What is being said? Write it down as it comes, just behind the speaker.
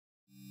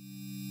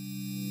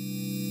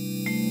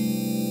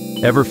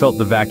Ever felt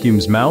the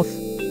vacuum's mouth?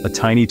 A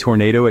tiny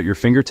tornado at your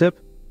fingertip?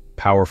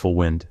 Powerful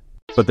wind.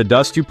 But the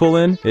dust you pull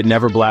in, it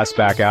never blasts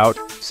back out.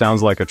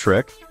 Sounds like a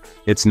trick?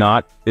 It's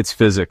not, it's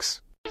physics.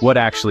 What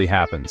actually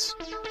happens?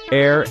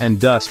 Air and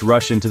dust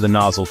rush into the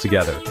nozzle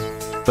together.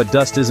 But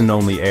dust isn't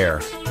only air.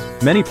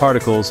 Many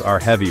particles are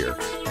heavier.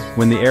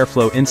 When the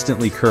airflow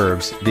instantly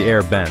curves, the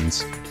air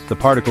bends. The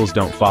particles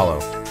don't follow.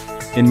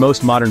 In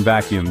most modern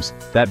vacuums,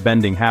 that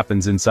bending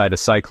happens inside a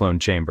cyclone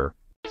chamber.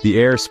 The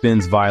air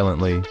spins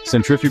violently,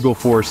 centrifugal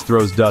force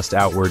throws dust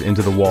outward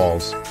into the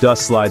walls,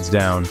 dust slides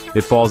down,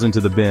 it falls into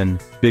the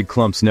bin, big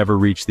clumps never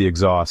reach the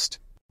exhaust.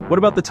 What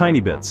about the tiny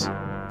bits?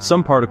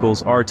 Some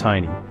particles are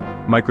tiny,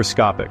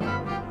 microscopic.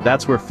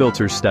 That's where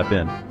filters step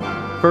in.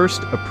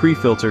 First, a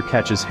pre-filter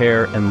catches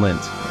hair and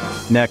lint.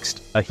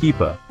 Next, a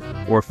HEPA,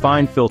 or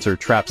fine filter,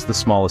 traps the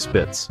smallest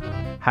bits.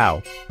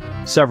 How?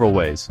 Several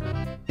ways.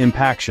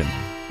 Impaction.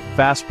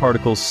 Fast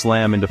particles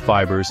slam into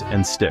fibers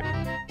and stick.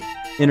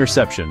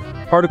 Interception.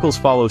 Particles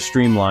follow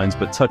streamlines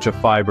but touch a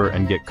fiber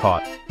and get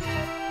caught.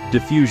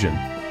 Diffusion.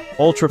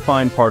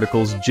 Ultrafine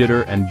particles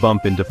jitter and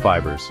bump into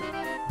fibers.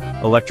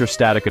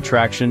 Electrostatic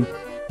attraction.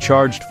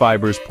 Charged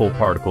fibers pull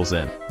particles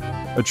in.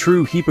 A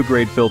true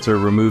HEPA-grade filter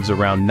removes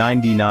around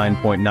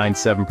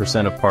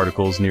 99.97% of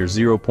particles near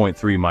 0.3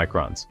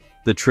 microns,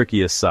 the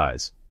trickiest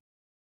size.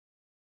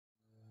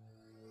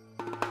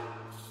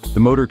 The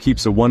motor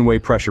keeps a one-way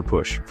pressure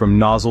push, from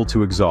nozzle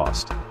to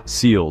exhaust.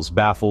 Seals,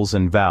 baffles,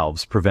 and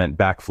valves prevent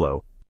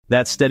backflow.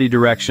 That steady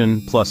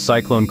direction, plus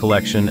cyclone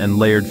collection and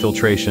layered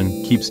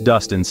filtration, keeps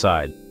dust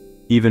inside,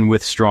 even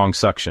with strong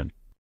suction.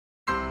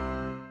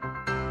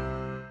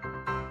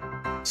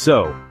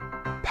 So,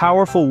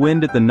 powerful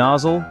wind at the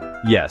nozzle?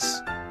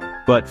 Yes.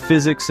 But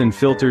physics and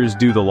filters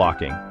do the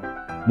locking.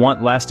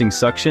 Want lasting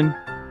suction?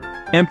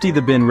 Empty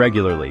the bin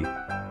regularly.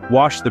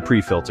 Wash the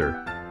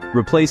pre-filter.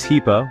 Replace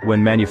HEPA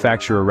when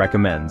manufacturer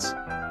recommends.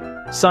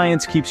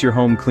 Science keeps your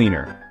home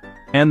cleaner.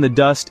 And the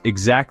dust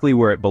exactly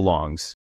where it belongs.